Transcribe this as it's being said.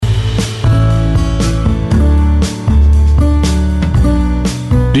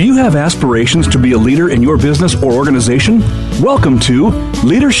Do you have aspirations to be a leader in your business or organization? Welcome to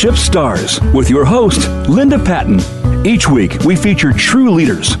Leadership Stars with your host, Linda Patten. Each week, we feature true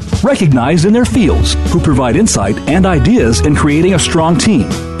leaders, recognized in their fields, who provide insight and ideas in creating a strong team,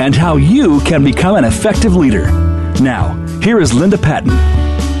 and how you can become an effective leader. Now, here is Linda Patten.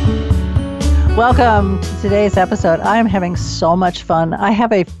 Welcome to today's episode. I am having so much fun. I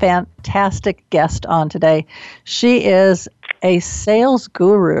have a fantastic guest on today. She is a sales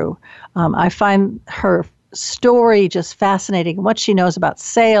guru. I find her story just fascinating, what she knows about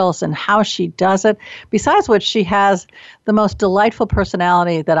sales and how she does it. Besides which, she has the most delightful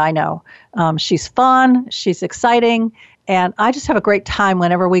personality that I know. She's fun, she's exciting, and I just have a great time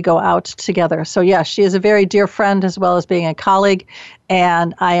whenever we go out together. So yes, she is a very dear friend as well as being a colleague,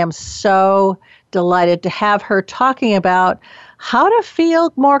 and I am so delighted to have her talking about how to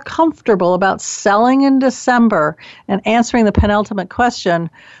feel more comfortable about selling in December and answering the penultimate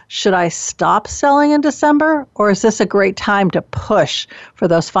question, should I stop selling in December, or is this a great time to push for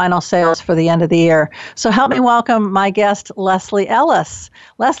those final sales for the end of the year? So help me welcome my guest, Leslie Ellis.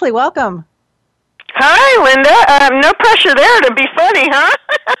 Leslie, welcome. Hi, Linda. No pressure there to be funny, huh?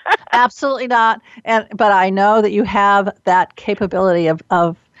 Absolutely not. But I know that you have that capability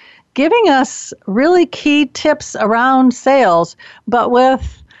of giving us really key tips around sales, but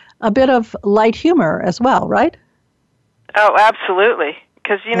with a bit of light humor as well, right? Oh, absolutely.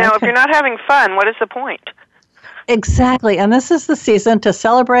 Because, if you're not having fun, what is the point? Exactly. And this is the season to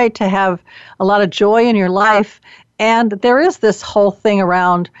celebrate, to have a lot of joy in your life. And there is this whole thing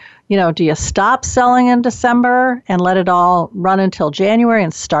around, do you stop selling in December and let it all run until January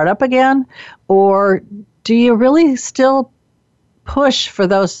and start up again? Or do you really still push for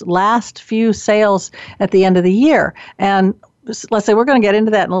those last few sales at the end of the year? And let's say we're going to get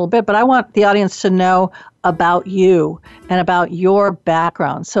into that in a little bit, but I want the audience to know about you and about your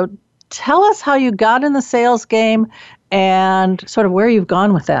background. So tell us how you got in the sales game and sort of where you've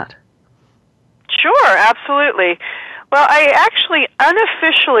gone with that. Sure, absolutely. Well, I actually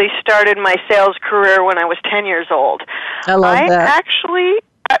unofficially started my sales career when I was 10 years old. I love that.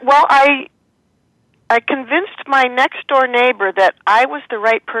 I convinced my next-door neighbor that I was the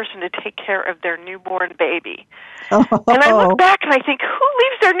right person to take care of their newborn baby. Oh. And I look back and I think, who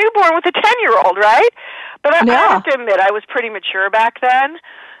leaves their newborn with a 10-year-old, right? But I have to admit, I was pretty mature back then.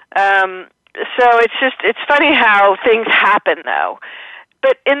 So it's funny how things happen, though.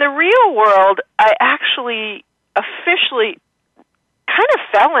 But in the real world, I actually officially kind of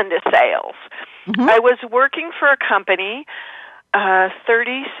fell into sales. Mm-hmm. I was working for a company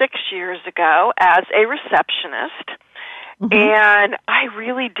 36 years ago as a receptionist, mm-hmm. and I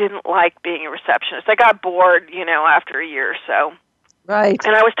really didn't like being a receptionist. I got bored, after a year or so. Right.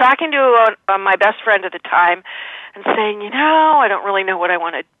 And I was talking to my best friend at the time and saying, I don't really know what I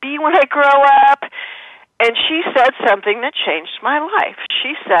want to be when I grow up. And she said something that changed my life.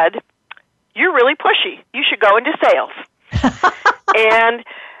 She said, "You're really pushy. You should go into sales." And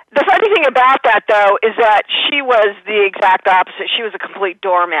the funny thing about that, though, is that she was the exact opposite. She was a complete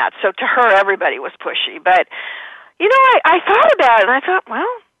doormat. So to her, everybody was pushy. But, I thought about it, and I thought,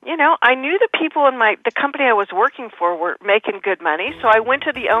 well, I knew the people in the company I was working for were making good money. So I went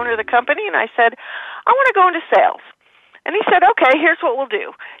to the owner of the company, and I said, I want to go into sales. And he said, okay, here's what we'll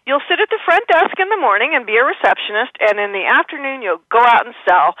do. You'll sit at the front desk in the morning and be a receptionist, and in the afternoon you'll go out and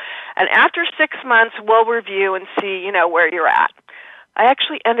sell. And after 6 months, we'll review and see, where you're at. I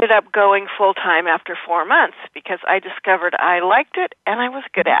actually ended up going full-time after 4 months because I discovered I liked it and I was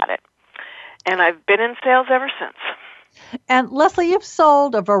good at it. And I've been in sales ever since. And Leslie, you've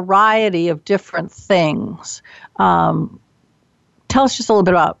sold a variety of different things. Tell us just a little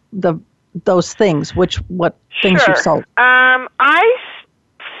bit about those things. What things you've sold? I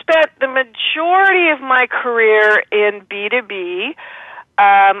spent the majority of my career in B2B.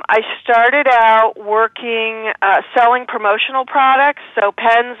 I started out working, selling promotional products, so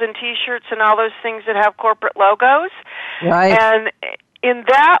pens and T-shirts and all those things that have corporate logos. Right. And in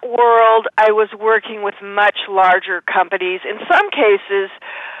that world, I was working with much larger companies, in some cases,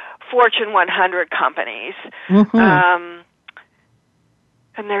 Fortune 100 companies. Mm-hmm.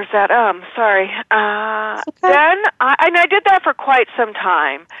 And there's that, sorry. Okay. Then, I did that for quite some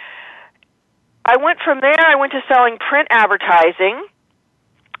time. I went from there, I went to selling print advertising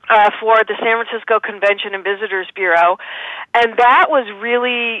for the San Francisco Convention and Visitors Bureau, and that was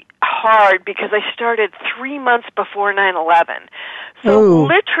really hard because I started 3 months before 9/11. So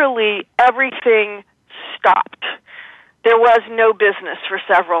literally everything stopped. there was no business for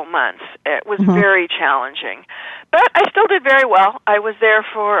several months. It was very challenging. But I still did very well. I was there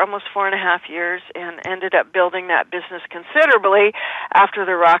for almost 4.5 years and ended up building that business considerably after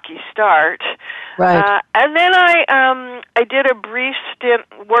the rocky start. Right. And then I did a brief stint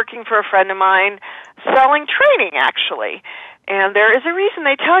working for a friend of mine selling training, actually. And there is a reason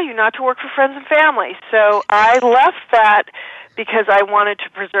they tell you not to work for friends and family. So I left that because I wanted to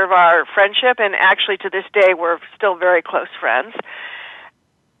preserve our friendship, and actually to this day we're still very close friends.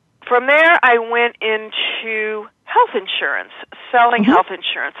 From there, I went into health insurance, selling health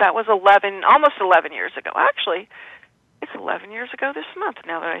insurance. That was almost 11 years ago. Actually, it's 11 years ago this month,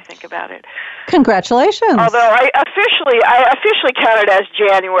 now that I think about it. Congratulations. Although I officially counted as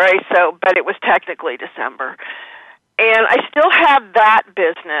January, but it was technically December. And I still have that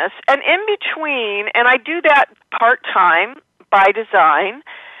business. And in between, and I do that part-time by design,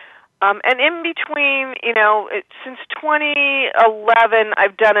 and in between, since 2011,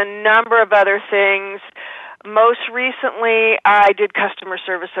 I've done a number of other things. Most recently, I did customer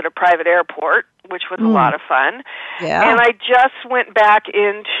service at a private airport, which was a lot of fun. Yeah. And I just went back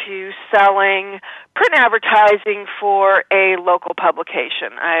into selling print advertising for a local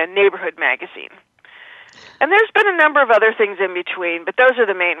publication, a neighborhood magazine. And there's been a number of other things in between, but those are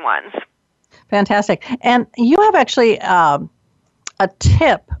the main ones. Fantastic. And you have actually a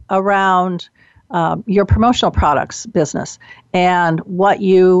tip around your promotional products business and what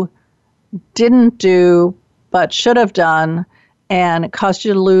you didn't do but should have done, and it caused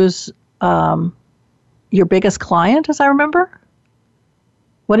you to lose your biggest client, as I remember.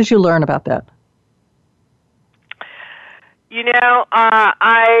 What did you learn about that?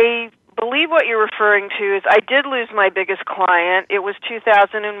 I believe what you're referring to is I did lose my biggest client. It was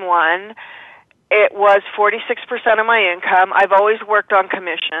 2001. It was 46% of my income. I've always worked on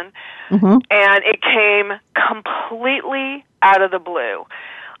commission, and it came completely out of the blue.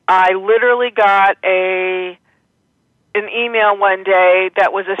 I literally got an email one day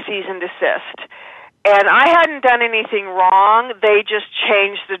that was a cease and desist. And I hadn't done anything wrong. They just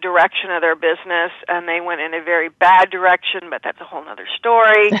changed the direction of their business, and they went in a very bad direction, but that's a whole other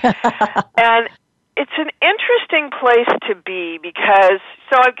story. And it's an interesting place to be because,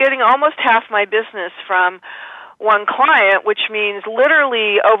 I'm getting almost half my business from one client, which means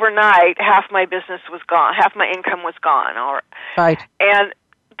literally overnight half my business was gone, half my income was gone. Right. And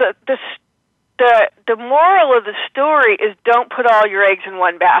the moral of the story is don't put all your eggs in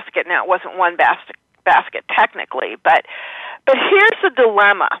one basket. Now, it wasn't one basket technically, but here's the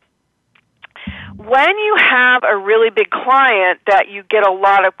dilemma. When you have a really big client that you get a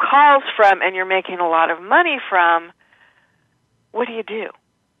lot of calls from and you're making a lot of money from, what do you do?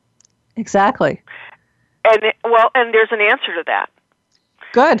 Exactly. And there's an answer to that.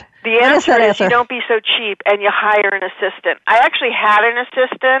 Good. The answer is you don't be so cheap and you hire an assistant. I actually had an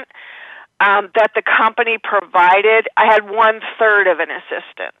assistant that the company provided. I had 1/3 of an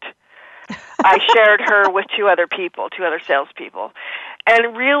assistant. I shared her with two other salespeople.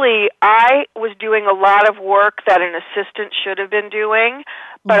 And really, I was doing a lot of work that an assistant should have been doing,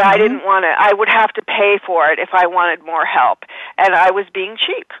 but I didn't want to. I would have to pay for it if I wanted more help. And I was being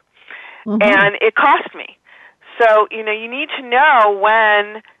cheap. And it cost me. So, you need to know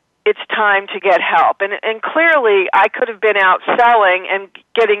when it's time to get help. And clearly, I could have been out selling and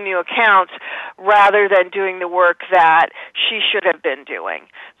getting new accounts rather than doing the work that she should have been doing.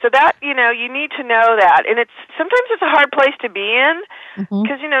 So that, you need to know that. And sometimes it's a hard place to be in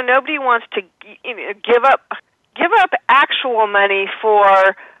because, nobody wants to give up actual money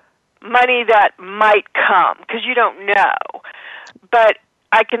for money that might come because you don't know. But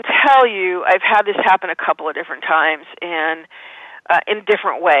I can tell you I've had this happen a couple of different times and in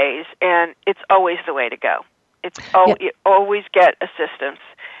different ways, and it's always the way to go. You always get assistance,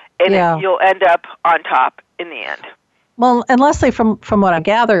 and you'll end up on top in the end. Well, and Leslie, from what I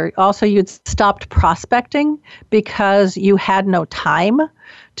gather, also you'd stopped prospecting because you had no time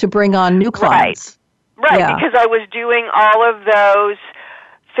to bring on new clients. Right, because I was doing all of those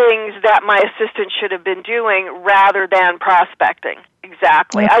things that my assistant should have been doing rather than prospecting.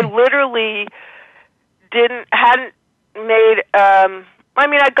 Exactly. I literally hadn't made,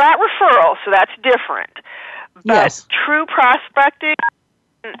 I got referrals, so that's different. But true prospecting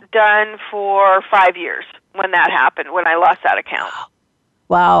done for 5 years when that happened, when I lost that account.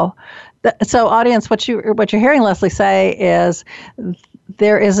 Wow. So audience, what you're hearing Leslie say is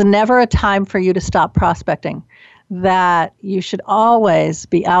there is never a time for you to stop prospecting, that you should always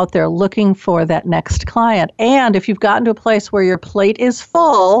be out there looking for that next client. And if you've gotten to a place where your plate is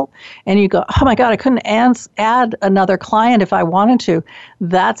full and you go, oh my God, I couldn't add another client if I wanted to,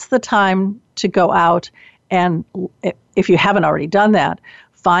 that's the time to go out And if you haven't already done that,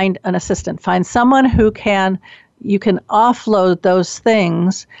 find an assistant. Find someone who you can offload those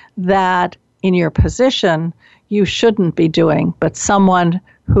things that in your position you shouldn't be doing, but someone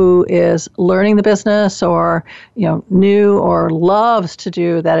who is learning the business or new or loves to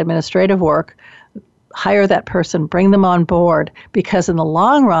do that administrative work, hire that person, bring them on board, because in the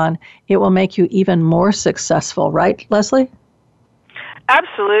long run, it will make you even more successful. Right, Leslie?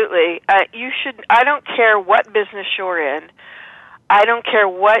 Absolutely. I don't care what business you're in. I don't care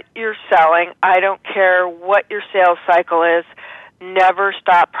what you're selling. I don't care what your sales cycle is. Never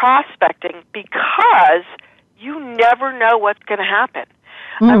stop prospecting, because you never know what's going to happen.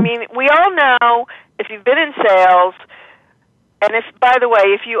 I mean, we all know, if you've been in sales, and by the way,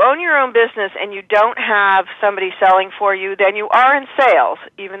 if you own your own business and you don't have somebody selling for you, then you are in sales,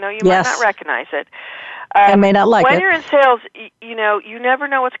 even though you might not recognize it. I may not like it. When you're in sales, you never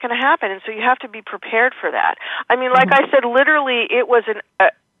know what's going to happen, and so you have to be prepared for that. I mean, like I said, literally, it was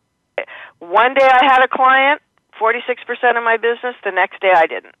one day I had a client, 46% of my business. The next day I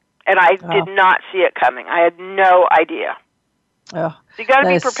didn't, and I did not see it coming. I had no idea. Oh, so you got to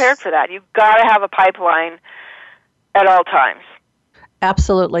be prepared for that. You've got to have a pipeline at all times.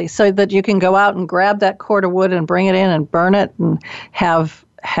 Absolutely, so that you can go out and grab that cord of wood and bring it in and burn it and have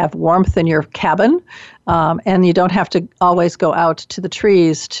warmth in your cabin, and you don't have to always go out to the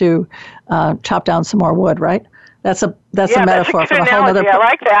trees to chop down some more wood, right? That's a metaphor from a whole other. I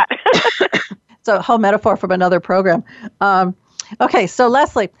like that. It's a whole metaphor from another program. Okay, so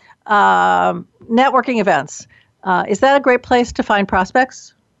Leslie, networking events. Is that a great place to find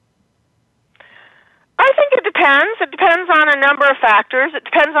prospects? I think it depends. It depends on a number of factors. It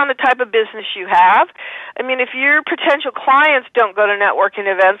depends on the type of business you have. I mean, if your potential clients don't go to networking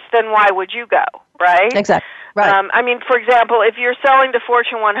events, then why would you go, right? Exactly. Right. I mean, for example, if you're selling to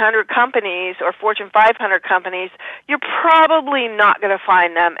Fortune 100 companies or Fortune 500 companies, you're probably not going to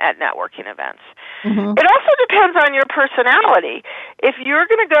find them at networking events. Mm-hmm. It also depends on your personality. If you're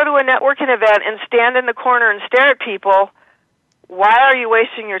going to go to a networking event and stand in the corner and stare at people, why are you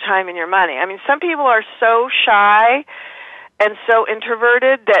wasting your time and your money? I mean, some people are so shy and so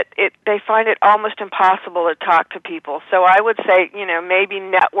introverted that they find it almost impossible to talk to people. So I would say, maybe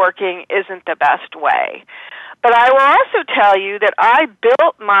networking isn't the best way. But I will also tell you that I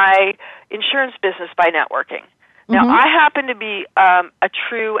built my insurance business by networking. Now, I happen to be a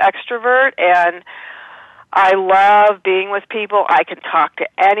true extrovert, and I love being with people. I can talk to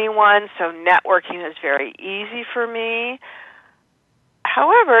anyone, so networking is very easy for me.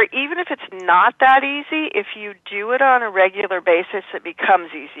 However, even if it's not that easy, if you do it on a regular basis, it becomes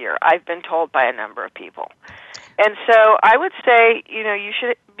easier. I've been told by a number of people. And so I would say, you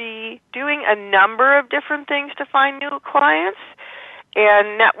should be doing a number of different things to find new clients,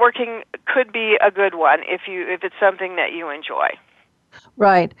 and networking could be a good one if it's something that you enjoy.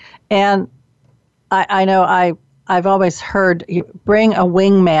 Right. And I know I've always heard you bring a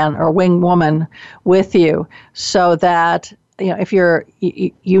wingman or wingwoman with you so that if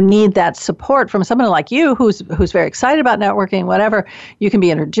you need that support from someone like you who's very excited about networking, whatever, you can be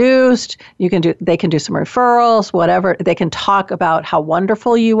introduced, they can do some referrals, whatever, they can talk about how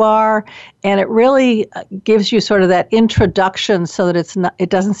wonderful you are, and it really gives you sort of that introduction so that it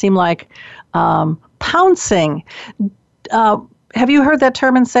doesn't seem like pouncing. Have you heard that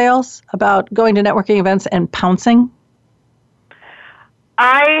term in sales about going to networking events and pouncing?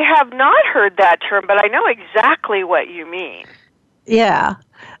 I have not heard that term, but I know exactly what you mean. Yeah.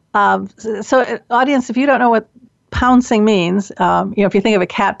 So, audience, if you don't know what pouncing means, if you think of a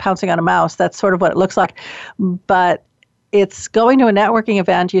cat pouncing on a mouse, that's sort of what it looks like. But it's going to a networking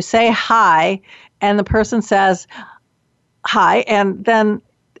event, you say hi, and the person says hi, and then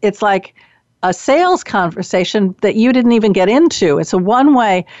it's like a sales conversation that you didn't even get into. It's a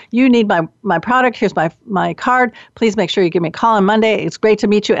one-way, you need my product, here's my card, please make sure you give me a call on Monday, it's great to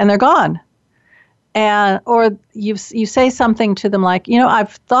meet you, and they're gone. Or you say something to them like,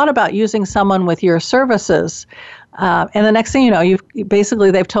 I've thought about using someone with your services, and the next thing you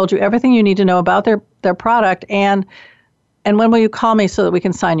know, they've told you everything you need to know about their product, and when will you call me so that we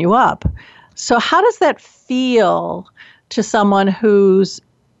can sign you up? So how does that feel to someone who's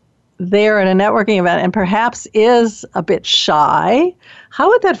there at a networking event and perhaps is a bit shy? How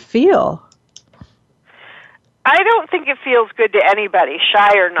would that feel? I don't think it feels good to anybody,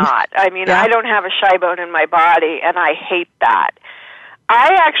 shy or not. I mean, I don't have a shy bone in my body, and I hate that. I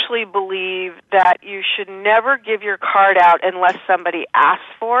actually believe that you should never give your card out unless somebody asks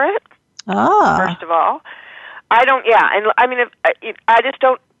for it, first of all. I don't, and I mean, I just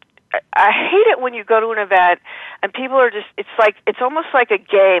don't I hate it when you go to an event and people are just, it's almost like a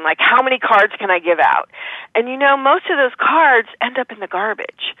game, like how many cards can I give out? And most of those cards end up in the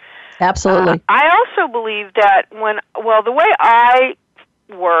garbage. Absolutely. I also believe that the way I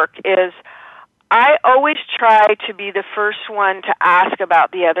work is I always try to be the first one to ask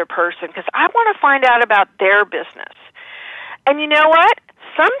about the other person because I want to find out about their business. And you know what?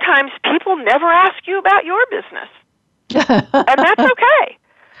 Sometimes people never ask you about your business. And that's okay.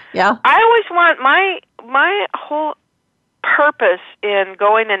 Yeah. I always want my whole purpose in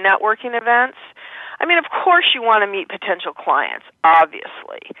going to networking events. I mean, of course you want to meet potential clients,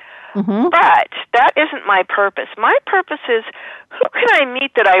 obviously. Mm-hmm. But that isn't my purpose. My purpose is, who can I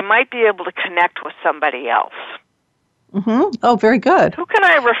meet that I might be able to connect with somebody else? Mm-hmm. Oh, very good. Who can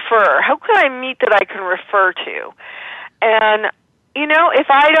I refer? Who can I meet that I can refer to? And, if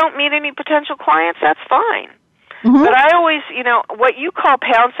I don't meet any potential clients, that's fine. Mm-hmm. But I always, what you call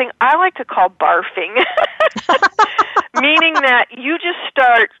pouncing, I like to call barfing. Meaning that you just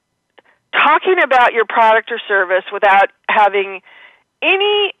start talking about your product or service without having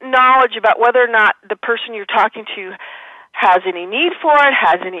any knowledge about whether or not the person you're talking to has any need for it,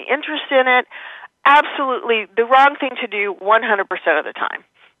 has any interest in it. Absolutely the wrong thing to do 100% of the time.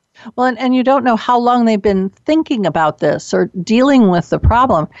 Well, and you don't know how long they've been thinking about this or dealing with the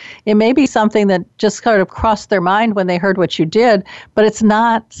problem. It may be something that just kind of crossed their mind when they heard what you did, but it's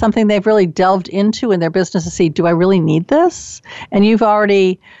not something they've really delved into in their business to see, do I really need this? And you've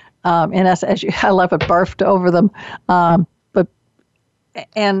already, I love it, barfed over them.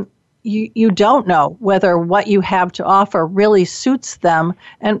 And you don't know whether what you have to offer really suits them,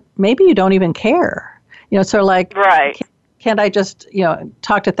 and maybe you don't even care. Sort of like, right. Can't I just,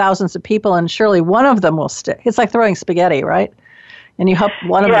 talk to thousands of people and surely one of them will stick? It's like throwing spaghetti, right? And you hope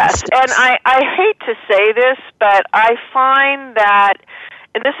one of them sticks. Yes, and I hate to say this, but I find that,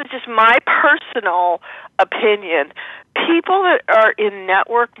 and this is just my personal opinion, people that are in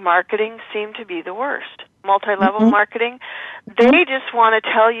network marketing seem to be the worst. Multi-level marketing, they just want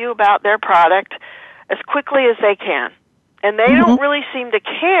to tell you about their product as quickly as they can. And they don't really seem to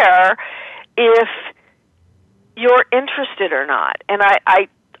care if you're interested or not. And I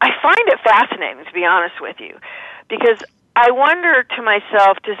find it fascinating, to be honest with you, because I wonder to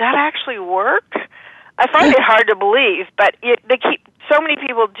myself, does that actually work? I find it hard to believe, but so many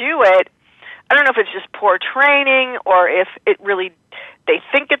people do it. I don't know if it's just poor training or if it really, they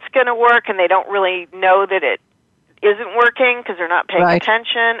think it's going to work and they don't really know that it isn't working because they're not paying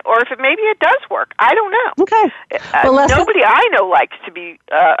attention, or if maybe it does work. I don't know. Okay. Nobody I know likes to be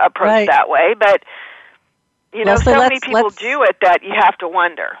approached that way, but so many people do it that you have to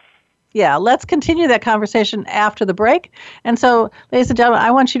wonder. Yeah, let's continue that conversation after the break. And so, ladies and gentlemen, I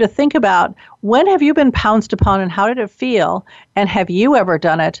want you to think about, when have you been pounced upon and how did it feel? And have you ever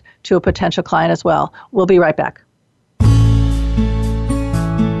done it to a potential client as well? We'll be right back.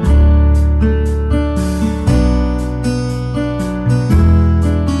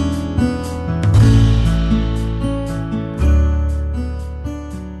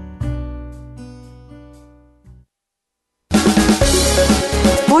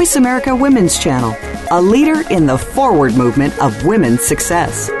 Voice America Women's Channel, a leader in the forward movement of women's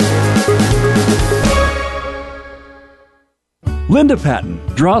success. Linda Patten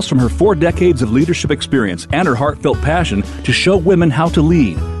draws from her 4 decades of leadership experience and her heartfelt passion to show women how to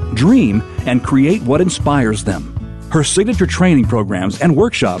lead, dream, and create what inspires them. Her signature training programs and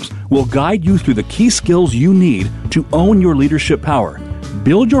workshops will guide you through the key skills you need to own your leadership power,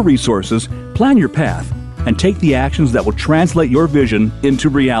 build your resources, plan your path, and take the actions that will translate your vision into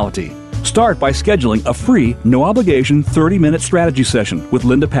reality. Start by scheduling a free, no-obligation 30-minute strategy session with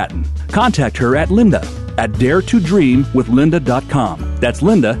Linda Patten. Contact her at linda@daretodreamwithlinda.com. That's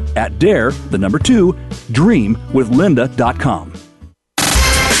Linda at dreamwithlinda.com.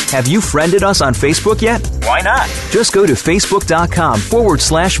 Have you friended us on Facebook yet? Why not? Just go to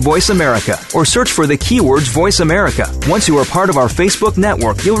facebook.com/Voice America or search for the keywords Voice America. Once you are part of our Facebook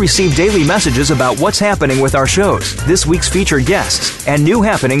network, you'll receive daily messages about what's happening with our shows, this week's featured guests, and new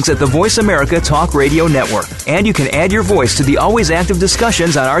happenings at the Voice America Talk Radio Network. And you can add your voice to the always active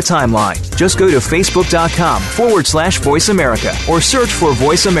discussions on our timeline. Just go to facebook.com/Voice America or search for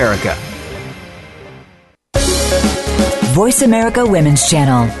Voice America. Voice America Women's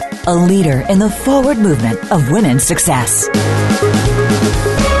Channel, a leader in the forward movement of women's success.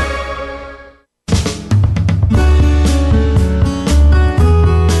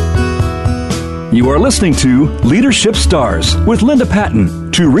 You are listening to Leadership Stars with Linda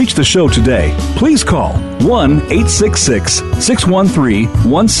Patten. To reach the show today, please call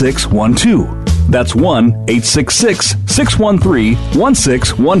 1-866-613-1612. That's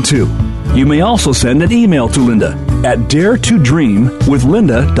 1-866-613-1612. You may also send an email to Linda at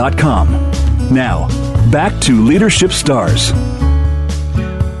daretodreamwithlinda.com. Now, back to Leadership Stars.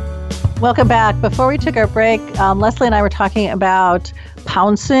 Welcome back. Before we took our break, Leslie and I were talking about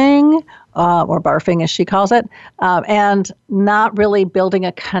pouncing, or barfing as she calls it, and not really building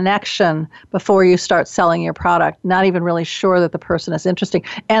a connection before you start selling your product, not even really sure that the person is interesting.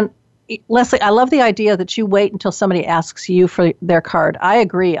 And Leslie, I love the idea that you wait until somebody asks you for their card. I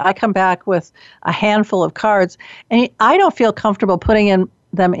agree. I come back with a handful of cards, and I don't feel comfortable putting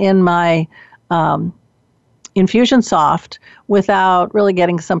them in my Infusionsoft without really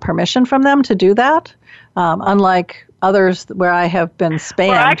getting some permission from them to do that, unlike others where I have been spammed.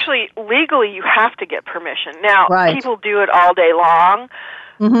 Well, actually, legally, you have to get permission. Now, right. People do it all day long,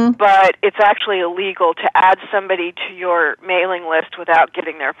 but it's actually illegal to add somebody to your mailing list without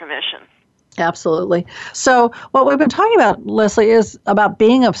getting their permission. Absolutely. So what we've been talking about, Leslie, is about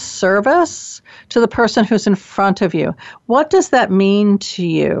being of service to the person who's in front of you. What does that mean to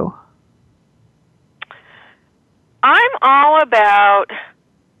you? I'm all about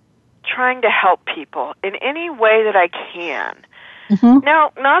trying to help people in any way that I can.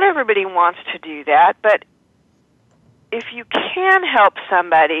 Now, not everybody wants to do that, but if you can help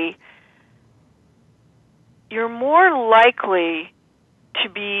somebody, you're more likely to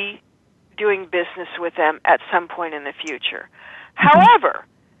be doing business with them at some point in the future. However,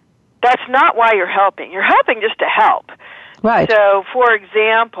 that's not why you're helping. You're helping just to help. Right. So, for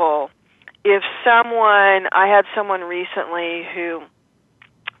example, I had someone recently who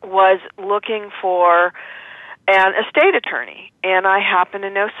was looking for an estate attorney, and I happen to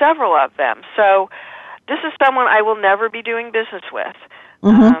know several of them. So this is someone I will never be doing business with.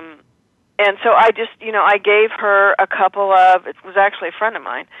 And so I just, I gave her a couple of, it was actually a friend of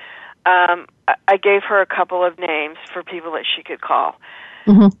mine, I gave her a couple of names for people that she could call.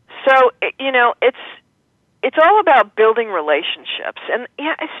 So, it's all about building relationships. And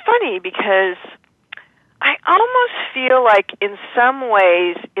yeah, it's funny because I almost feel like in some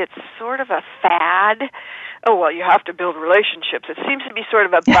ways it's sort of a fad. Oh, well, you have to build relationships. It seems to be sort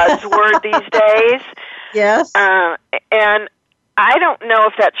of a buzzword these days. Yes. And I don't know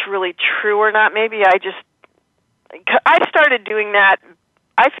if that's really true or not. Maybe I started doing that.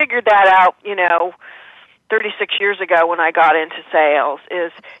 I figured that out, 36 years ago when I got into sales,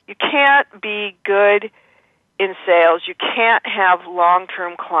 is you can't be good in sales. You can't have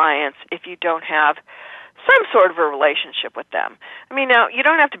long-term clients if you don't have some sort of a relationship with them. I mean, now, you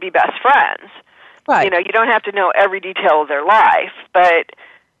don't have to be best friends. Right. You don't have to know every detail of their life, but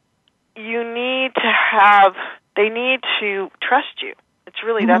you need to they need to trust you. It's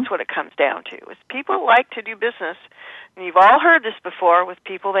really, that's what it comes down to, is people like to do business, and you've all heard this before, with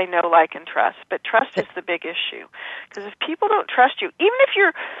people they know, like, and trust, but trust is the big issue. Because if people don't trust you, even if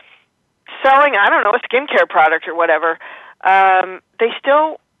you're selling, I don't know, a skincare product or whatever, they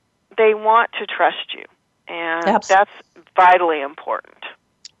want to trust you, and that's vitally important.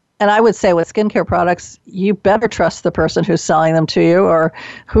 And I would say with skincare products, you better trust the person who's selling them to you, or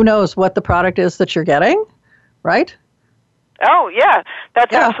who knows what the product is that you're getting, right? Oh, yeah,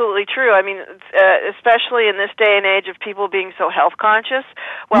 that's absolutely true. I mean, especially in this day and age of people being so health conscious,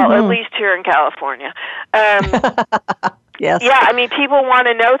 well, at least here in California. Yes. Yeah, I mean, people want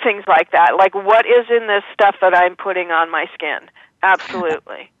to know things like that, like what is in this stuff that I'm putting on my skin.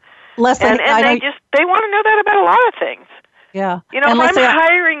 Absolutely. Leslie, and they want to know that about a lot of things. Yeah. If I'm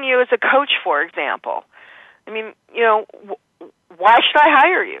hiring you as a coach, for example, I mean, why should I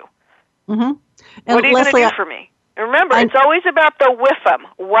hire you? And what are you going to do for me? And remember, it's always about the WIFM.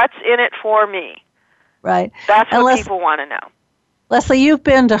 What's in it for me? Right. That's what people want to know. Leslie, you've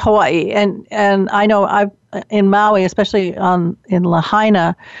been to Hawaii, and I know I've in Maui, especially in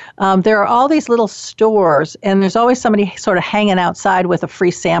Lahaina, there are all these little stores, and there's always somebody sort of hanging outside with a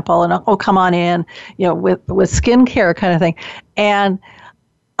free sample, and come on in, with skincare kind of thing. And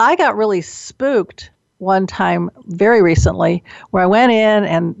I got really spooked one time very recently, where I went in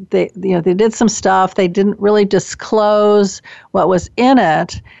and they did some stuff. They didn't really disclose what was in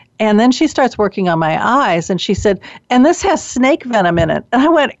it. And then she starts working on my eyes, and she said, and this has snake venom in it. And I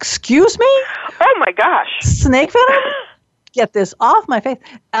went, excuse me? Oh, my gosh. Snake venom? Get this off my face.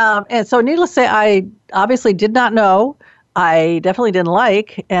 And so needless to say, I obviously did not know. I definitely didn't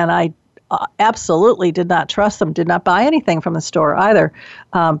like, and I absolutely did not trust them, did not buy anything from the store either.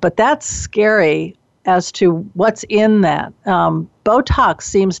 But that's scary as to what's in that. Botox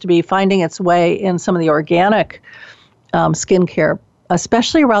seems to be finding its way in some of the organic skincare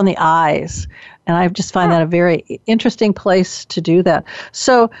especially around the eyes. And I just find that a very interesting place to do that.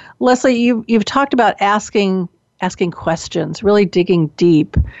 So, Leslie, you've talked about asking questions, really digging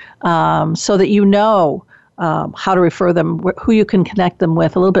deep, so that you know how to refer them, who you can connect them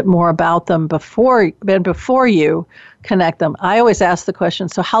with, a little bit more about them before you connect them. I always ask the question,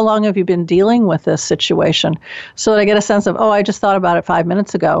 so how long have you been dealing with this situation? So that I get a sense of, I just thought about it 5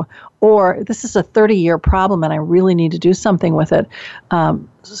 minutes ago, or this is a 30-year problem and I really need to do something with it,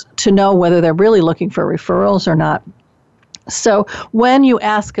 to know whether they're really looking for referrals or not. So when you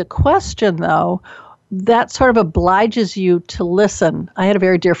ask a question, though, that sort of obliges you to listen. I had a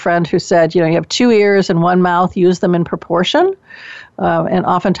very dear friend who said, you have 2 ears and 1 mouth, use them in proportion. And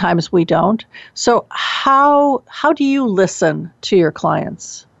oftentimes we don't. So how do you listen to your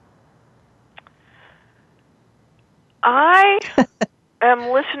clients? I am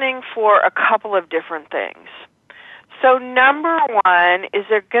listening for a couple of different things. So number one, is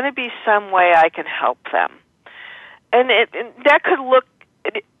there going to be some way I can help them? And that could look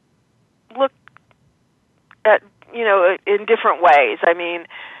at, in different ways. I mean,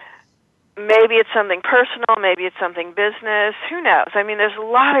 maybe it's something personal, maybe it's something business, who knows? I mean, there's a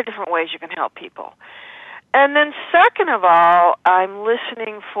lot of different ways you can help people. And then second of all, I'm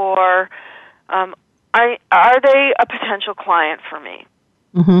listening for, are they a potential client for me?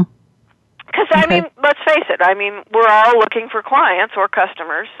 Mm-hmm. Because, I mean, let's face it, we're all looking for clients or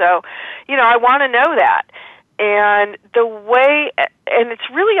customers, so, I want to know that. And it's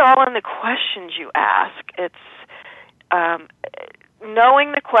really all in the questions you ask. It's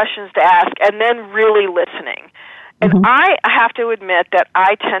knowing the questions to ask and then really listening. And I have to admit that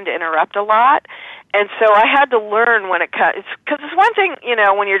I tend to interrupt a lot. And so I had to learn when it comes, because it's one thing,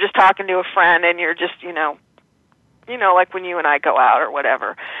 when you're just talking to a friend and you're just, like when you and I go out or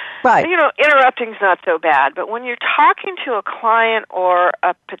whatever. Right. Interrupting's not so bad. But when you're talking to a client or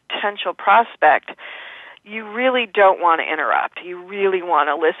a potential prospect, you really don't want to interrupt. You really want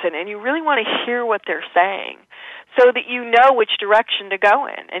to listen, and you really want to hear what they're saying so that you know which direction to go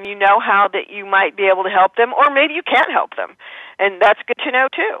in, and you know how that you might be able to help them, or maybe you can't help them. And that's good to know,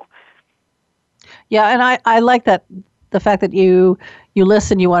 too. Yeah, and I like that, the fact that you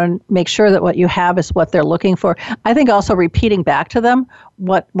listen, you want to make sure that what you have is what they're looking for. I think also repeating back to them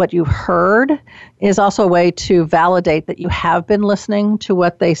what you've heard is also a way to validate that you have been listening to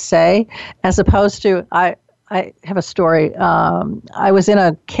what they say, as opposed to, I have a story. I was in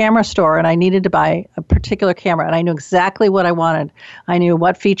a camera store and I needed to buy a particular camera, and I knew exactly what I wanted. I knew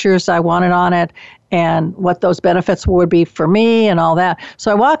what features I wanted on it and what those benefits would be for me and all that.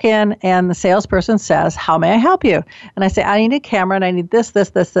 So I walk in and the salesperson says, "How may I help you?" And I say, "I need a camera and I need this,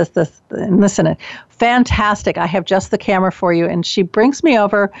 and this in it." "Fantastic. I have just the camera for you." And she brings me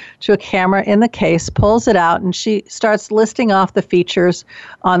over to a camera in the case, pulls it out, and she starts listing off the features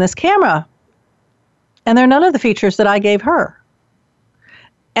on this camera. And they're none of the features that I gave her.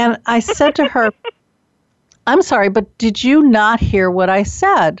 And I said to her, "I'm sorry, but did you not hear what I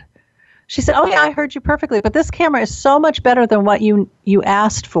said?" She said, "Oh, yeah, I heard you perfectly, but this camera is so much better than what you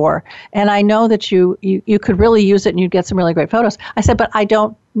asked for. And I know that you could really use it and you'd get some really great photos." I said, "But I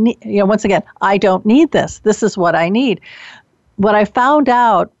don't need, once again, I don't need this. This is what I need." What I found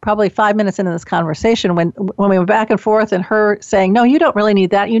out probably 5 minutes into this conversation, when we went back and forth and her saying, "No, you don't really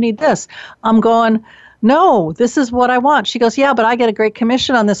need that. You need this." I'm going, "No, this is what I want." She goes, "Yeah, but I get a great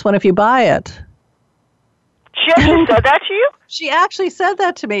commission on this one if you buy it." She actually said that to you? She actually said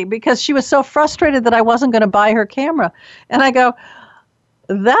that to me because she was so frustrated that I wasn't going to buy her camera. And I go,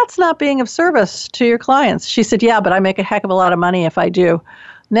 "That's not being of service to your clients." She said, "Yeah, but I make a heck of a lot of money if I do."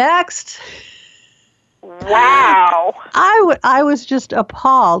 Next. Wow. I was just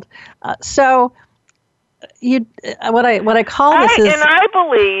appalled. So what I call this is... And I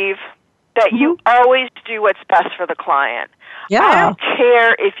believe that you always do what's best for the client. Yeah. I don't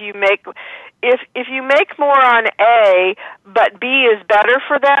care if you make more on A, but B is better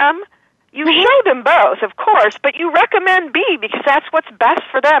for them. You show them both, of course, but you recommend B because that's what's best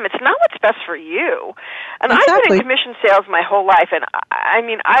for them. It's not what's best for you. And exactly. I've been in commission sales my whole life, and I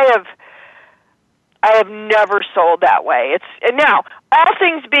have never sold that way. And now, all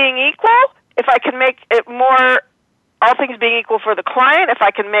things being equal, if I can make it more, all things being equal for the client, if I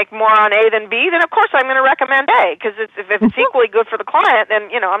can make more on A than B, then of course I'm going to recommend A, because if it's equally good for the client, then,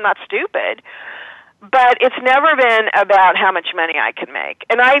 I'm not stupid. But it's never been about how much money I can make.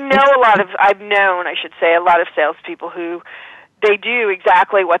 And I know I've known a lot of salespeople who, they do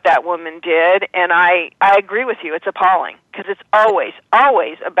exactly what that woman did, and I agree with you. It's appalling, because it's always,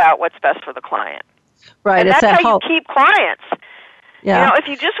 always about what's best for the client. Right. And that's how you keep clients. Yeah. If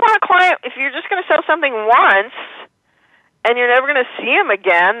you just want a client, if you're just going to sell something once, and you're never going to see them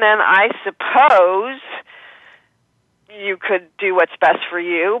again, then I suppose you could do what's best for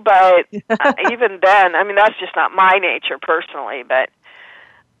you. But even then, I mean, that's just not my nature personally. But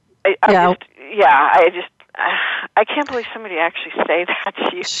I can't believe somebody actually say that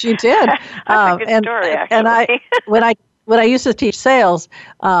to you. She did. That's a good story, actually. And when I used to teach sales,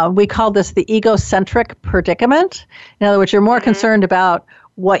 we called this the egocentric predicament. In other words, you're more concerned about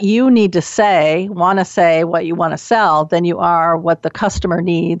what you need to say, what you want to sell, than you are what the customer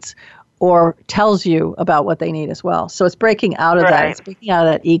needs or tells you about what they need as well. So it's breaking out of that. It's breaking out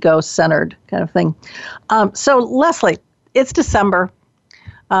of that ego-centered kind of thing. So Leslie, it's December.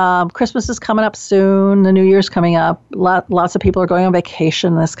 Christmas is coming up soon. The New Year's coming up. Lots of people are going on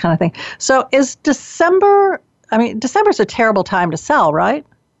vacation, this kind of thing. So is December's a terrible time to sell, right?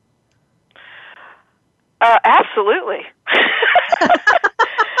 Absolutely.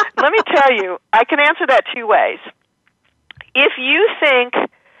 Let me tell you, I can answer that two ways. If you think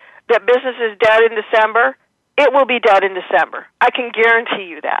that business is dead in December, it will be dead in December. I can guarantee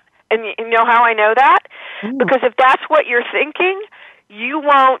you that. And you know how I know that? Ooh. Because if that's what you're thinking, you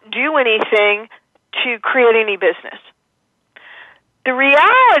won't do anything to create any business. The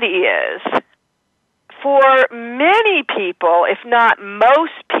reality is, for many people, if not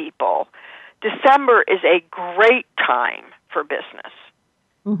most people, December is a great time for business.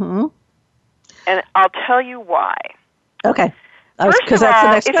 Mm-hmm. And I'll tell you why. Okay. First of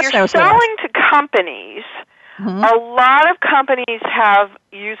all, if you're selling to companies, a lot of companies have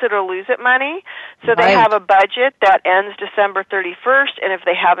use it or lose it money. So they have a budget that ends December 31st, and if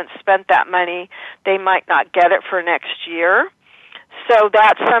they haven't spent that money, they might not get it for next year. So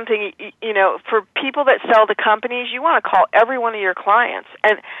that's something, for people that sell to companies, you want to call every one of your clients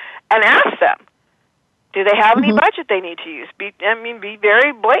and ask them, do they have any budget they need to use? Be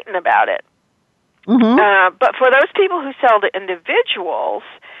very blatant about it. But for those people who sell to individuals,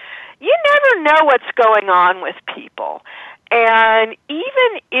 you never know what's going on with people. And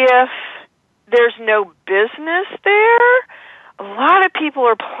even if there's no business there, a lot of people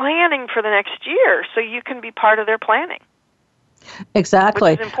are planning for the next year, so you can be part of their planning.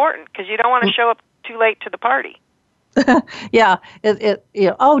 Exactly. Which is important, because you don't want to show up too late to the party. Yeah.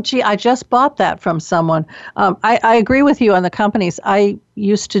 I just bought that from someone. I agree with you on the companies. I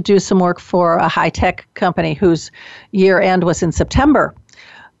used to do some work for a high-tech company whose year end was in September.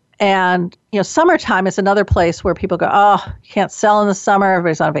 And, summertime is another place where people go, you can't sell in the summer.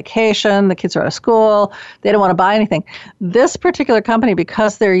 Everybody's on vacation. The kids are out of school. They don't want to buy anything. This particular company,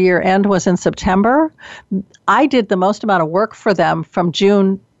 because their year end was in September, I did the most amount of work for them from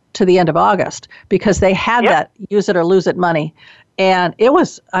June to the end of August, because they had that use it or lose it money. And it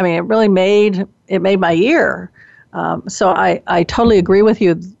really made my year. So I totally agree with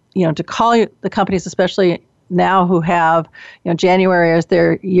you, to call the companies, especially now who have, January as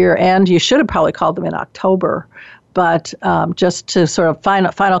their year end. You should have probably called them in October, but just to sort of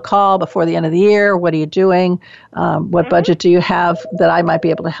final call before the end of the year. What are you doing? What budget do you have that I might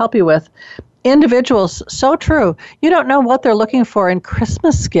be able to help you with? Individuals, so true. You don't know what they're looking for in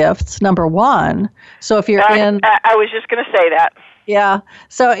Christmas gifts, number one. So if you're I was just going to say that. Yeah.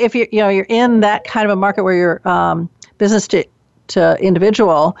 So if you're in that kind of a market where you're business to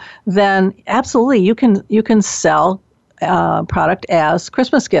individual, then absolutely you can sell product as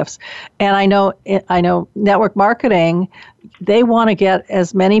Christmas gifts. And I know network marketing, they want to get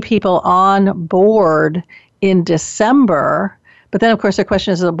as many people on board in December. But then, of course, the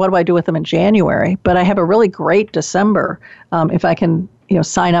question is, what do I do with them in January? But I have a really great December if I can,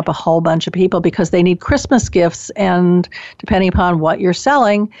 sign up a whole bunch of people, because they need Christmas gifts, and depending upon what you're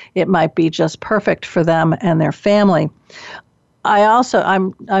selling, it might be just perfect for them and their family.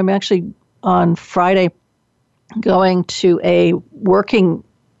 I'm actually on Friday going to a working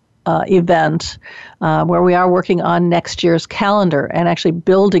event where we are working on next year's calendar and actually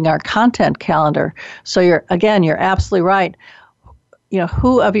building our content calendar. So you're absolutely right.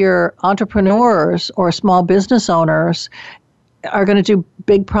 Who of your entrepreneurs or small business owners are going to do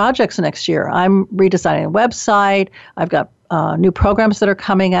big projects next year? I'm redesigning a website. I've got new programs that are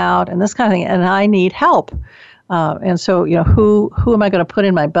coming out and this kind of thing, and I need help. And so, who am I going to put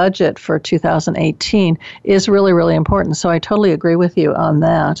in my budget for 2018 is really, really important. So I totally agree with you on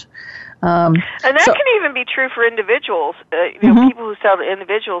that. And that can even be true for individuals, people who sell to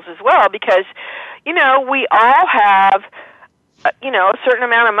individuals as well, because, we all have a certain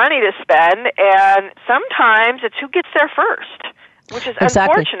amount of money to spend, and sometimes it's who gets there first, which is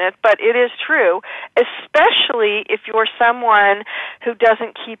unfortunate, but it is true, especially if you're someone who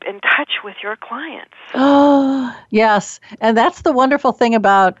doesn't keep in touch with your clients. Oh, yes. And that's the wonderful thing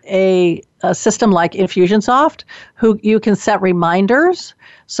about a a system like Infusionsoft, who you can set reminders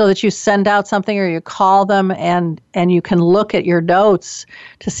so that you send out something or you call them and you can look at your notes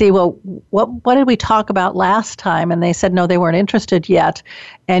to see, well, what did we talk about last time? And they said, no, they weren't interested yet.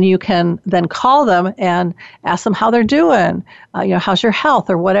 And you can then call them and ask them how they're doing, how's your health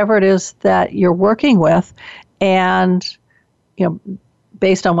or whatever it is that you're working with. And,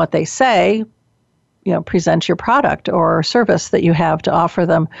 based on what they say, present your product or service that you have to offer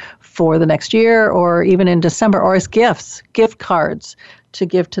them for the next year or even in December, or as gifts, gift cards to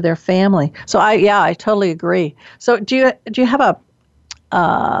give to their family. So I totally agree. So do you have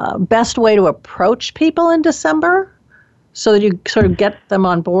a best way to approach people in December so that you sort of get them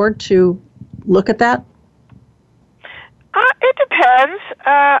on board to look at that? It depends.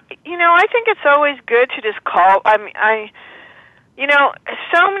 I think it's always good to just call.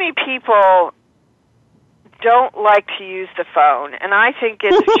 So many people don't like to use the phone, and I think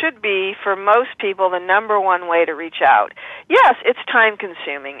it should be, for most people, the number one way to reach out. Yes, it's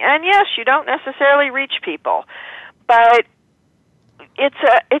time-consuming, and yes, you don't necessarily reach people, but it's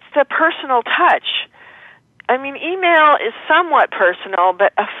a personal touch. I mean, email is somewhat personal,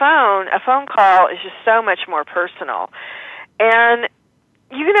 but a phone call is just so much more personal. And,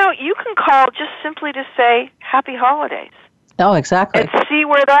 you can call just simply to say, Happy Holidays. Oh, exactly. And see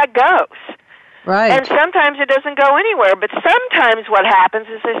where that goes. Right. And sometimes it doesn't go anywhere, but sometimes what happens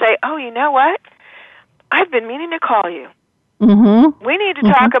is they say, oh, you know what? I've been meaning to call you. Mm-hmm. We need to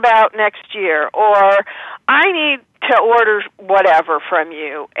talk about next year, or I need to order whatever from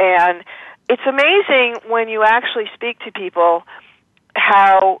you. And it's amazing when you actually speak to people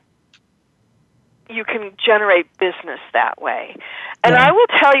how you can generate business that way. And I will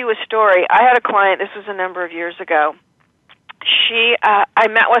tell you a story. I had a client, this was a number of years ago. I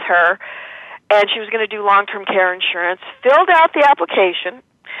met with her, and she was going to do long-term care insurance, filled out the application,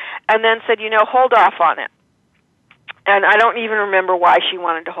 and then said, hold off on it. And I don't even remember why she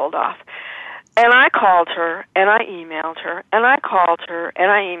wanted to hold off. And I called her, and I emailed her, and I called her, and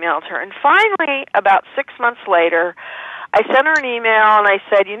I emailed her. And finally, about 6 months later, I sent her an email, and I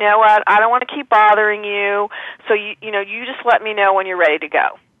said, you know what, I don't want to keep bothering you, so you just let me know when you're ready to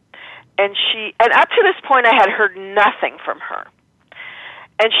go. And up to this point, I had heard nothing from her.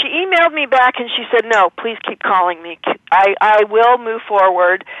 And she emailed me back, and she said, no, please keep calling me. I will move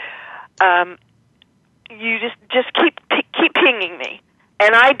forward. You just keep pinging me.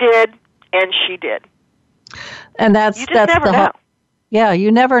 And I did, and she did. And that's never know. Yeah,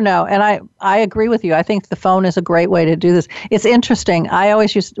 you never know. And I agree with you. I think the phone is a great way to do this. It's interesting. I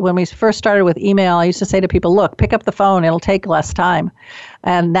always when we first started with email, I used to say to people, look, pick up the phone. It'll take less time.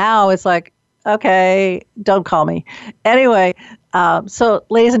 And now it's like, okay, don't call me. Anyway, so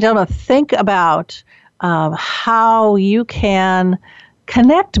ladies and gentlemen, think about how you can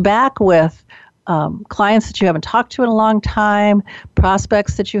connect back with clients that you haven't talked to in a long time,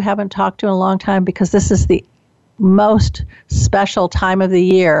 prospects that you haven't talked to in a long time, because this is the most special time of the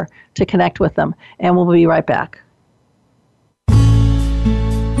year to connect with them. And we'll be right back.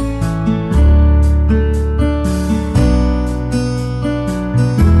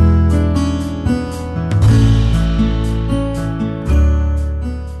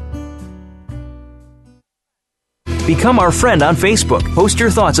 Become our friend on Facebook. Post your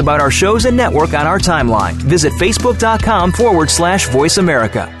thoughts about our shows and network on our timeline. Visit facebook.com/Voice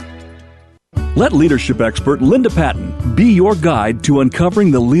America. Let leadership expert Linda Patten be your guide to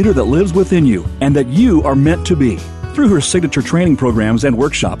uncovering the leader that lives within you and that you are meant to be. Through her signature training programs and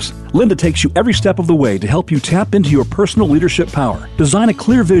workshops, Linda takes you every step of the way to help you tap into your personal leadership power, design a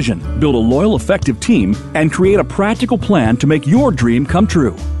clear vision, build a loyal, effective team, and create a practical plan to make your dream come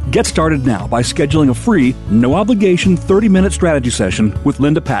true. Get started now by scheduling a free, no-obligation 30-minute strategy session with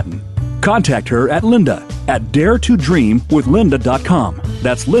Linda Patten. Contact her at linda@daretodreamwithlinda.com.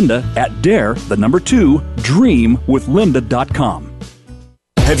 That's Linda at dreamwithlinda.com.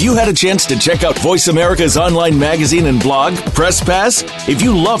 Have you had a chance to check out Voice America's online magazine and blog, Press Pass? If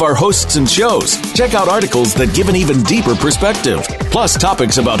you love our hosts and shows, check out articles that give an even deeper perspective. Plus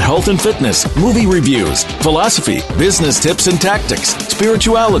topics about health and fitness, movie reviews, philosophy, business tips and tactics,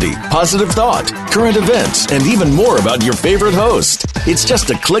 spirituality, positive thought, current events, and even more about your favorite host. It's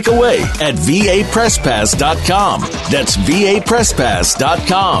just a click away at vapresspass.com. That's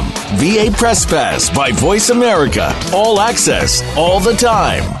vapresspass.com. VA Press Pass by Voice America. All access, all the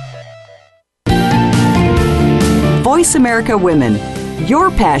time. Voice America Women. Your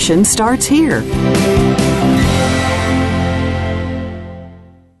passion starts here.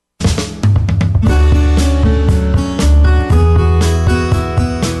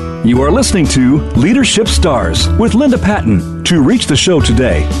 You are listening to Leadership Stars with Linda Patten. To reach the show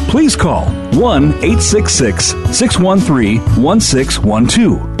today, please call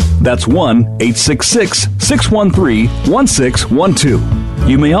 1-866-613-1612. That's 1-866-613-1612.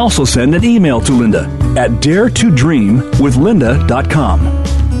 You may also send an email to Linda at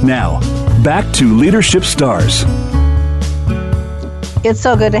daretodreamwithlinda.com. Now, back to Leadership Stars. It's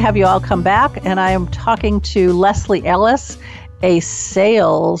so good to have you all come back, and I am talking to Leslie Ellis, a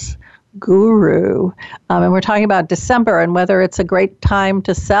sales guru. And we're talking about December and whether it's a great time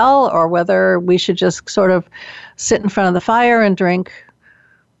to sell or whether we should just sort of sit in front of the fire and drink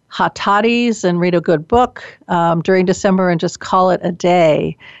hot toddies and read a good book during December and just call it a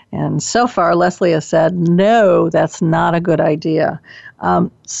day. And so far, Leslie has said, no, that's not a good idea.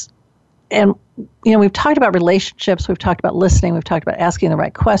 And, we've talked about relationships, we've talked about listening, we've talked about asking the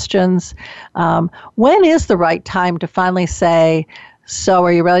right questions. When is the right time to finally say, so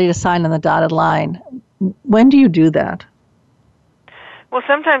are you ready to sign on the dotted line? When do you do that? Well,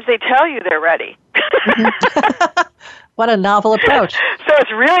 sometimes they tell you they're ready. What a novel approach. So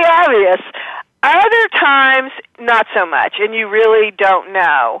it's really obvious. Other times, not so much, and you really don't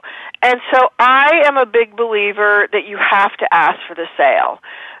know. And so I am a big believer that you have to ask for the sale.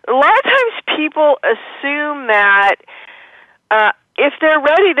 A lot of times people assume that if they're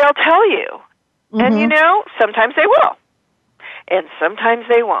ready, they'll tell you. Mm-hmm. And, sometimes they will. And sometimes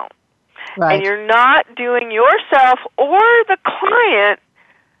they won't. Right. And you're not doing yourself or the client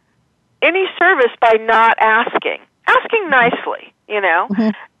any service by not asking. Asking nicely, Mm-hmm.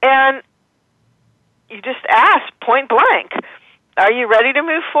 And you just ask point blank, are you ready to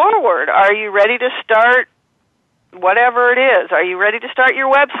move forward? Are you ready to start whatever it is? Are you ready to start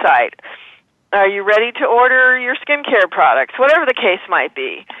your website? Are you ready to order your skincare products? Whatever the case might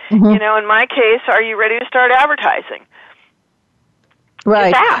be. Mm-hmm. In my case, are you ready to start advertising?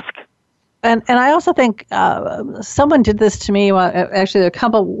 Right. Just ask. And I also think someone did this to me. Actually, there are a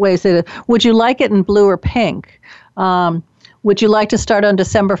couple of ways. Would you like it in blue or pink? Would you like to start on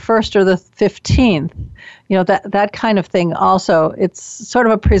December 1st or the 15th? That kind of thing also. It's sort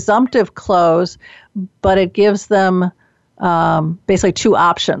of a presumptive close, but it gives them basically two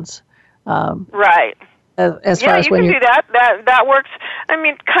options. Right. As far as you when can do that. That works. I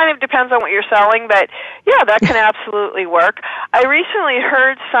mean, kind of depends on what you're selling, but yeah, that can absolutely work. I recently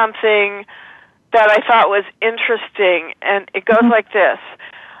heard something that I thought was interesting, and it goes like this.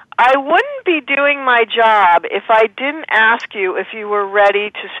 I wouldn't be doing my job if I didn't ask you if you were ready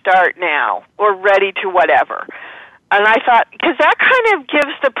to start now or ready to whatever. And I thought, because that kind of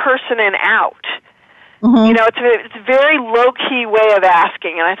gives the person an out. Mm-hmm. It's a very low-key way of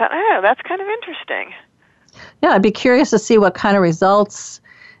asking, and I thought, that's kind of interesting. Yeah, I'd be curious to see what kind of results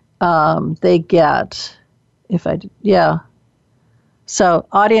they get. So,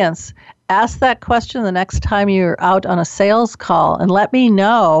 audience, ask that question the next time you're out on a sales call and let me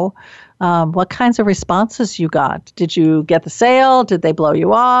know what kinds of responses you got. Did you get the sale? Did they blow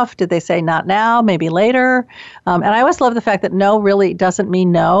you off? Did they say not now, maybe later? And I always love the fact that no really doesn't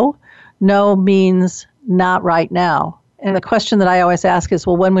mean no. No means not right now. And the question that I always ask is,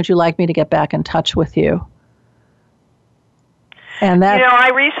 well, when would you like me to get back in touch with you? And that, I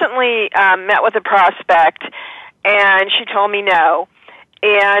recently met with a prospect, and she told me no.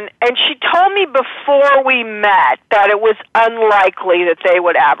 And she told me before we met that it was unlikely that they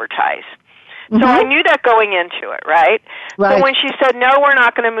would advertise. Mm-hmm. So I knew that going into it, right? So when she said, no, we're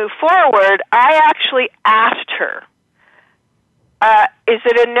not going to move forward, I actually asked her, is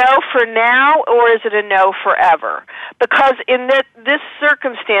it a no for now or is it a no forever? Because in this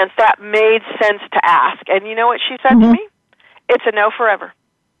circumstance, that made sense to ask. And you know what she said to me? It's a no forever.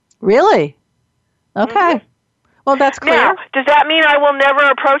 Really? Okay. Mm-hmm. Well, that's clear. Now, does that mean I will never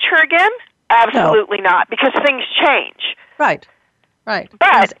approach her again? Absolutely not, because things change. Right.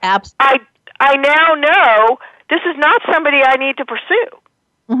 But I now know this is not somebody I need to pursue.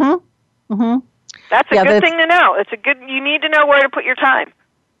 Mm-hmm. Mm-hmm. That's a good thing to know. You need to know where to put your time.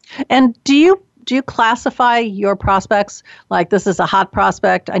 And do you classify your prospects like this is a hot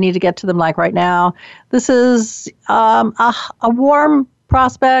prospect, I need to get to them like right now? This is a warm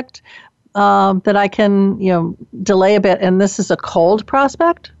prospect that I can delay a bit, and this is a cold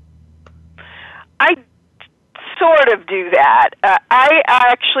prospect? I sort of do that. I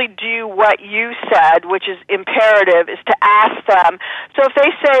actually do what you said, which is imperative, is to ask them. So if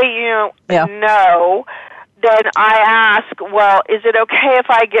they say, no, then I ask, well, is it okay if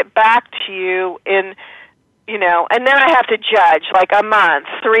I get back to you in, and then I have to judge, like a month,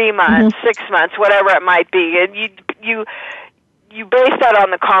 3 months, 6 months, whatever it might be. And you base that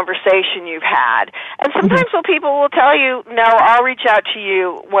on the conversation you've had. And sometimes people will tell you, no, I'll reach out to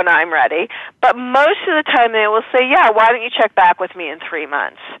you when I'm ready. But most of the time they will say, yeah, why don't you check back with me in 3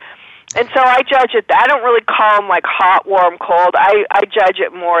 months? And so I judge it. I don't really call them like hot, warm, cold. I judge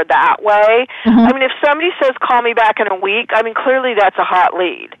it more that way. I mean, if somebody says, call me back in a week, I mean, clearly that's a hot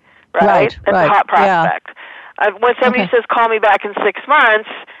lead, right? That's a hot prospect. Yeah. When somebody says, call me back in 6 months,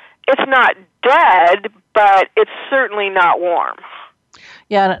 it's not dead, but it's certainly not warm.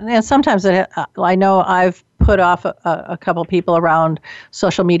 Yeah, and sometimes I know I've put off a couple people around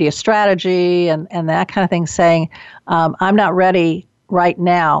social media strategy and that kind of thing, saying, I'm not ready right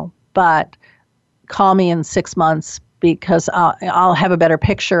now, but call me in 6 months because I'll have a better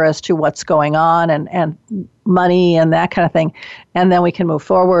picture as to what's going on and money and that kind of thing, and then we can move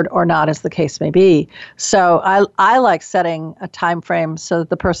forward or not, as the case may be. So I like setting a time frame so that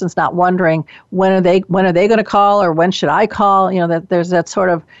the person's not wondering when are they going to call or when should I call. You know, that there's that sort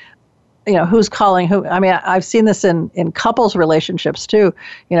of, you know, who's calling who. I mean, I've seen this in couples relationships too.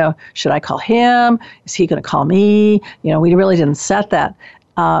 You know, should I call him? Is he going to call me? You know, we really didn't set that.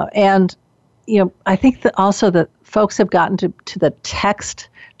 And, you know, I think that also that folks have gotten to the text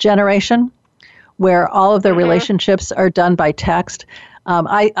generation where all of their relationships are done by text.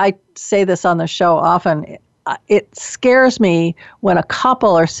 I say this on the show often. It scares me when a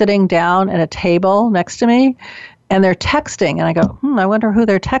couple are sitting down at a table next to me and they're texting. And I go, I wonder who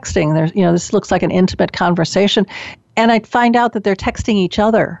they're texting. There's, you know, this looks like an intimate conversation. And I find out that they're texting each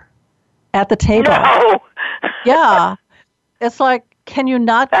other at the table. No. Yeah. It's like, can you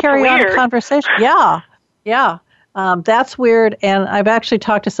not carry on a conversation? Yeah. That's weird. And I've actually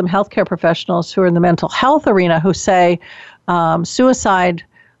talked to some healthcare professionals who are in the mental health arena who say suicide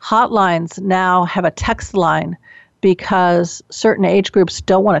hotlines now have a text line because certain age groups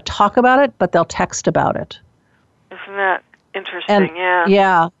don't want to talk about it, but they'll text about it. Isn't that interesting? And,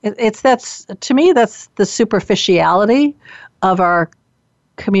 yeah. To me, that's the superficiality of our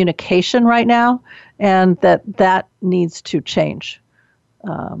communication right now, and that needs to change.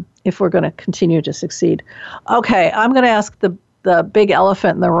 If we're going to continue to succeed. Okay, I'm going to ask the big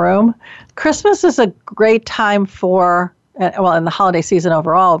elephant in the room. Christmas is a great time for, well, in the holiday season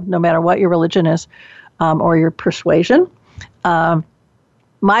overall, no matter what your religion is or your persuasion.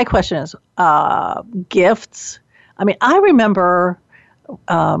 My question is gifts. I mean, I remember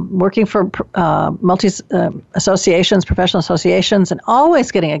working for associations, professional associations, and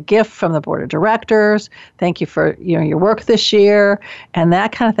always getting a gift from the board of directors. Thank you for your work this year, and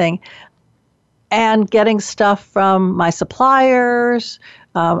that kind of thing. And getting stuff from my suppliers.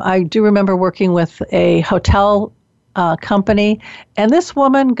 I do remember working with a hotel company, and this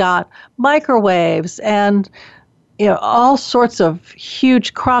woman got microwaves and all sorts of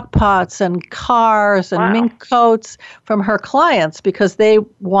huge crock pots and cars and mink coats from her clients because they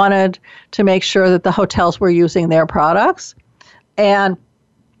wanted to make sure that the hotels were using their products. And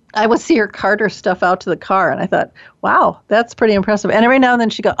I would see her cart her stuff out to the car, and I thought, wow, that's pretty impressive. And every now and then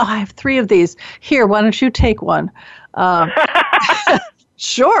she'd go, I have 3 of these. Here, why don't you take one?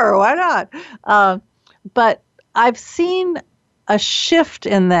 Sure, why not? But I've seen a shift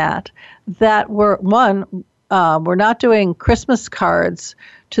in that we're not doing Christmas cards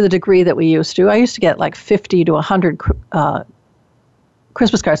to the degree that we used to. I used to get like 50 to 100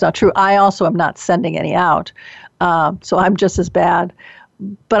 Christmas cards. Now, true, I also am not sending any out, so I'm just as bad.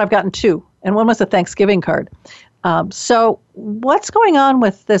 But I've gotten 2, and one was a Thanksgiving card. So what's going on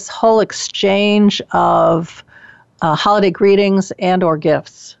with this whole exchange of holiday greetings and or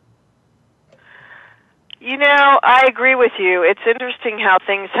gifts? I agree with you. It's interesting how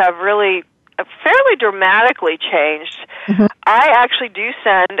things have really fairly dramatically changed. Mm-hmm. I actually do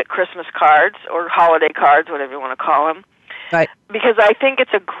send Christmas cards or holiday cards, whatever you want to call them, right? Because I think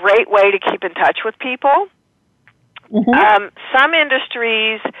it's a great way to keep in touch with people. Mm-hmm. Some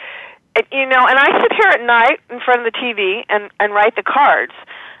industries, and I sit here at night in front of the TV and write the cards.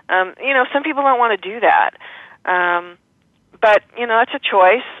 Some people don't want to do that. But, it's a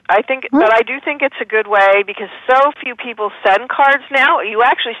choice. But I do think it's a good way because so few people send cards now. You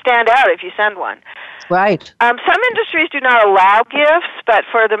actually stand out if you send one. Right. Some industries do not allow gifts, but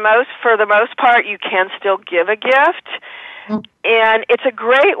for the most part, you can still give a gift. Mm-hmm. And it's a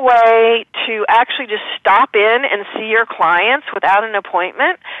great way to actually just stop in and see your clients without an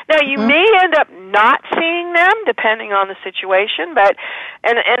appointment. Now, you may end up not seeing them, depending on the situation, but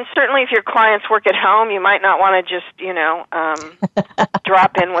and certainly if your clients work at home, you might not want to just,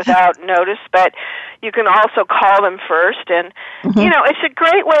 drop in without notice, but you can also call them first. And, it's a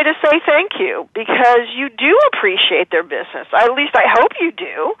great way to say thank you because you do appreciate their business. At least I hope you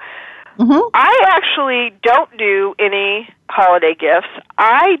do. I actually don't do any holiday gifts.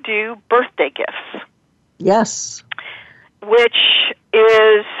 I do birthday gifts. Yes. Which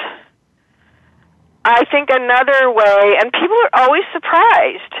is, I think, another way, and people are always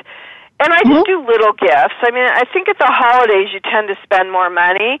surprised. And I just do little gifts. I mean, I think at the holidays you tend to spend more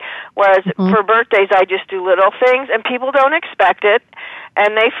money, whereas for birthdays I just do little things, and people don't expect it.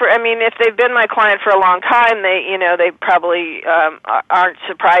 And if they've been my client for a long time, they probably aren't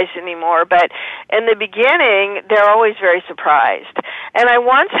surprised anymore. But in the beginning, they're always very surprised. And I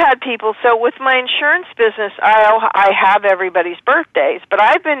once had people. So with my insurance business, I have everybody's birthdays, but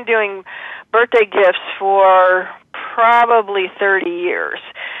I've been doing birthday gifts for probably 30 years.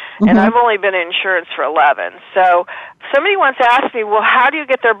 And I've only been in insurance for 11. So somebody once asked me, well, how do you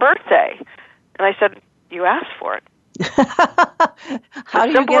get their birthday? And I said, you ask for it. How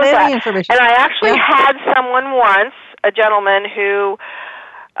do you get any information? And I actually had someone once, a gentleman who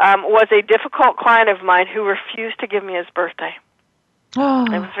was a difficult client of mine who refused to give me his birthday. Oh.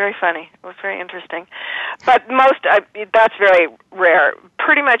 It was very funny. It was very interesting. But that's very rare.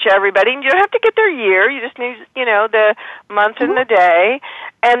 Pretty much everybody. You don't have to get their year. You just need, the month and the day.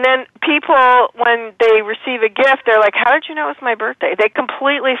 And then people, when they receive a gift, they're like, how did you know it was my birthday? They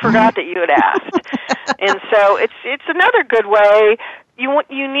completely forgot that you had asked. And so it's another good way.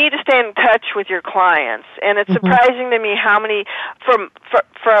 You need to stay in touch with your clients. And it's surprising to me how many, from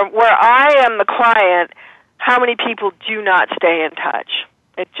where I am the client, how many people do not stay in touch.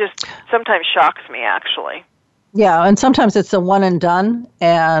 It just sometimes shocks me, actually. Yeah, and sometimes it's a one and done,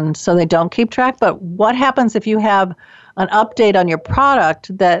 and so they don't keep track. But what happens if you have an update on your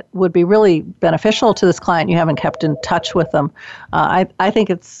product that would be really beneficial to this client? You haven't kept in touch with them. I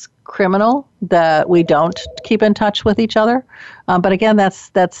think it's criminal that we don't keep in touch with each other. But again, that's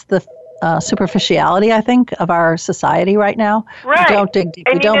the superficiality, I think, of our society right now. Right. We don't dig deep.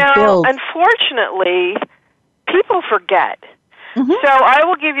 And we don't build. Unfortunately, people forget. So I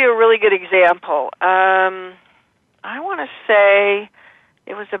will give you a really good example. I want to say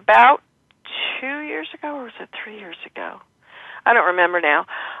it was about 2 years ago, or was it 3 years ago? I don't remember now.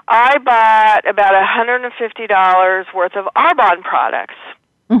 I bought about $150 worth of Arbonne products.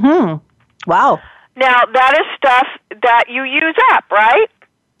 Wow. Now, that is stuff that you use up, right?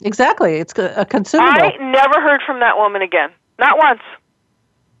 Exactly. It's a consumable. I never heard from that woman again. Not once.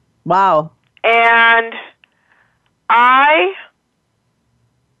 Wow. And I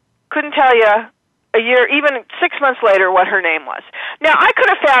couldn't tell you a year, even 6 months later, what her name was. Now, I could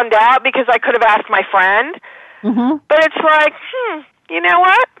have found out because I could have asked my friend, but it's like, you know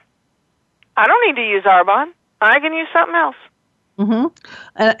what? I don't need to use Arbonne. I can use something else. And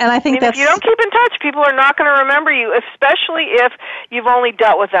I think if you don't keep in touch, people are not going to remember you, especially if you've only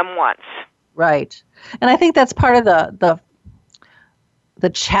dealt with them once. Right. And I think that's part of the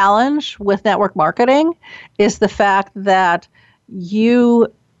challenge with network marketing is the fact that you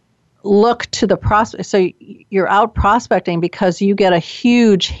look to the prospect. So you're out prospecting because you get a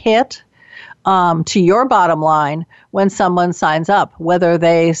huge hit to your bottom line when someone signs up, whether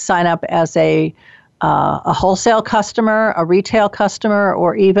they sign up as a wholesale customer, a retail customer,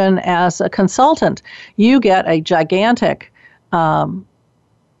 or even as a consultant. You get a gigantic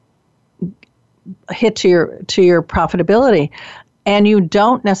hit to your profitability. And you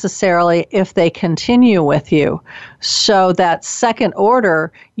don't necessarily if they continue with you. So that second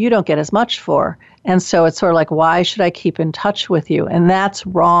order, you don't get as much for. And so it's sort of like, why should I keep in touch with you? And that's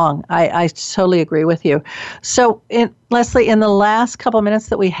wrong. I totally agree with you. So, Leslie, in the last couple of minutes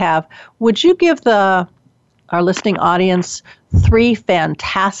that we have, would you give our listening audience 3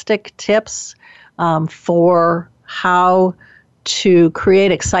 fantastic tips for how to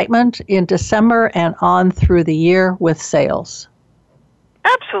create excitement in December and on through the year with sales?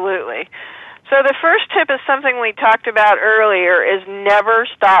 Absolutely. So the first tip is something we talked about earlier, is never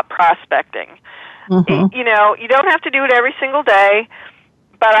stop prospecting. You don't have to do it every single day,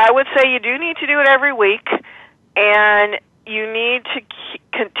 but I would say you do need to do it every week, and you need to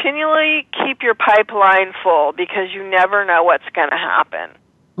continually keep your pipeline full because you never know what's going to happen.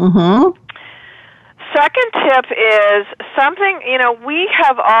 Second tip is something, we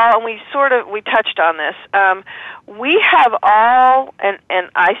have all, and we touched on this, we have all, and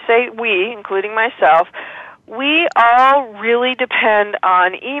I say we, including myself, we all really depend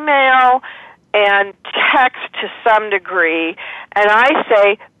on email and text to some degree, and I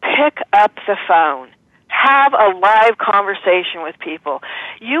say pick up the phone. Have a live conversation with people.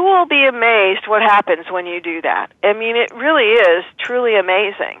 You will be amazed what happens when you do that. I mean, it really is truly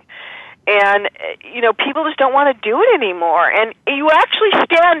amazing. And, people just don't want to do it anymore. And you actually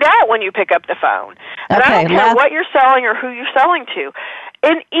stand out when you pick up the phone. And I don't care what you're selling or who you're selling to.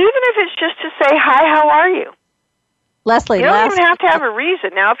 And even if it's just to say, hi, how are you? Leslie, you don't even have to have a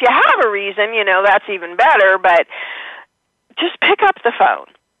reason. Now, if you have a reason, that's even better, but just pick up the phone.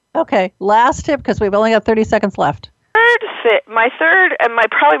 Okay, last tip, because we've only got 30 seconds left. My third and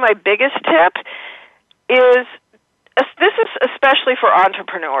probably my biggest tip is, this is especially for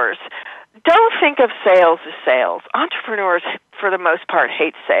entrepreneurs, don't think of sales as sales. Entrepreneurs, for the most part,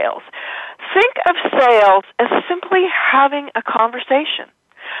 hate sales. Think of sales as simply having a conversation,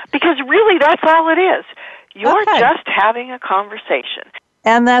 because really that's all it is. You're just having a conversation.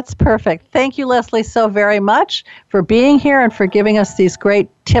 And that's perfect. Thank you, Leslie, so very much for being here and for giving us these great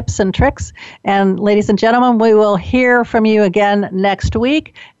tips and tricks. And ladies and gentlemen, we will hear from you again next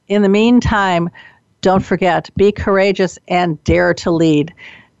week. In the meantime, don't forget, be courageous and dare to lead.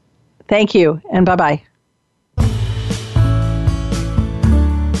 Thank you, and bye-bye.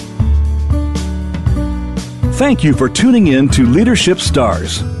 Thank you for tuning in to Leadership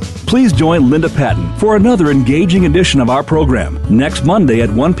Stars. Please join Linda Patten for another engaging edition of our program next Monday at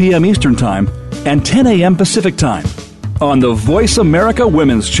 1 p.m. Eastern Time and 10 a.m. Pacific Time on the Voice America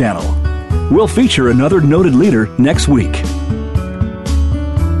Women's Channel. We'll feature another noted leader next week.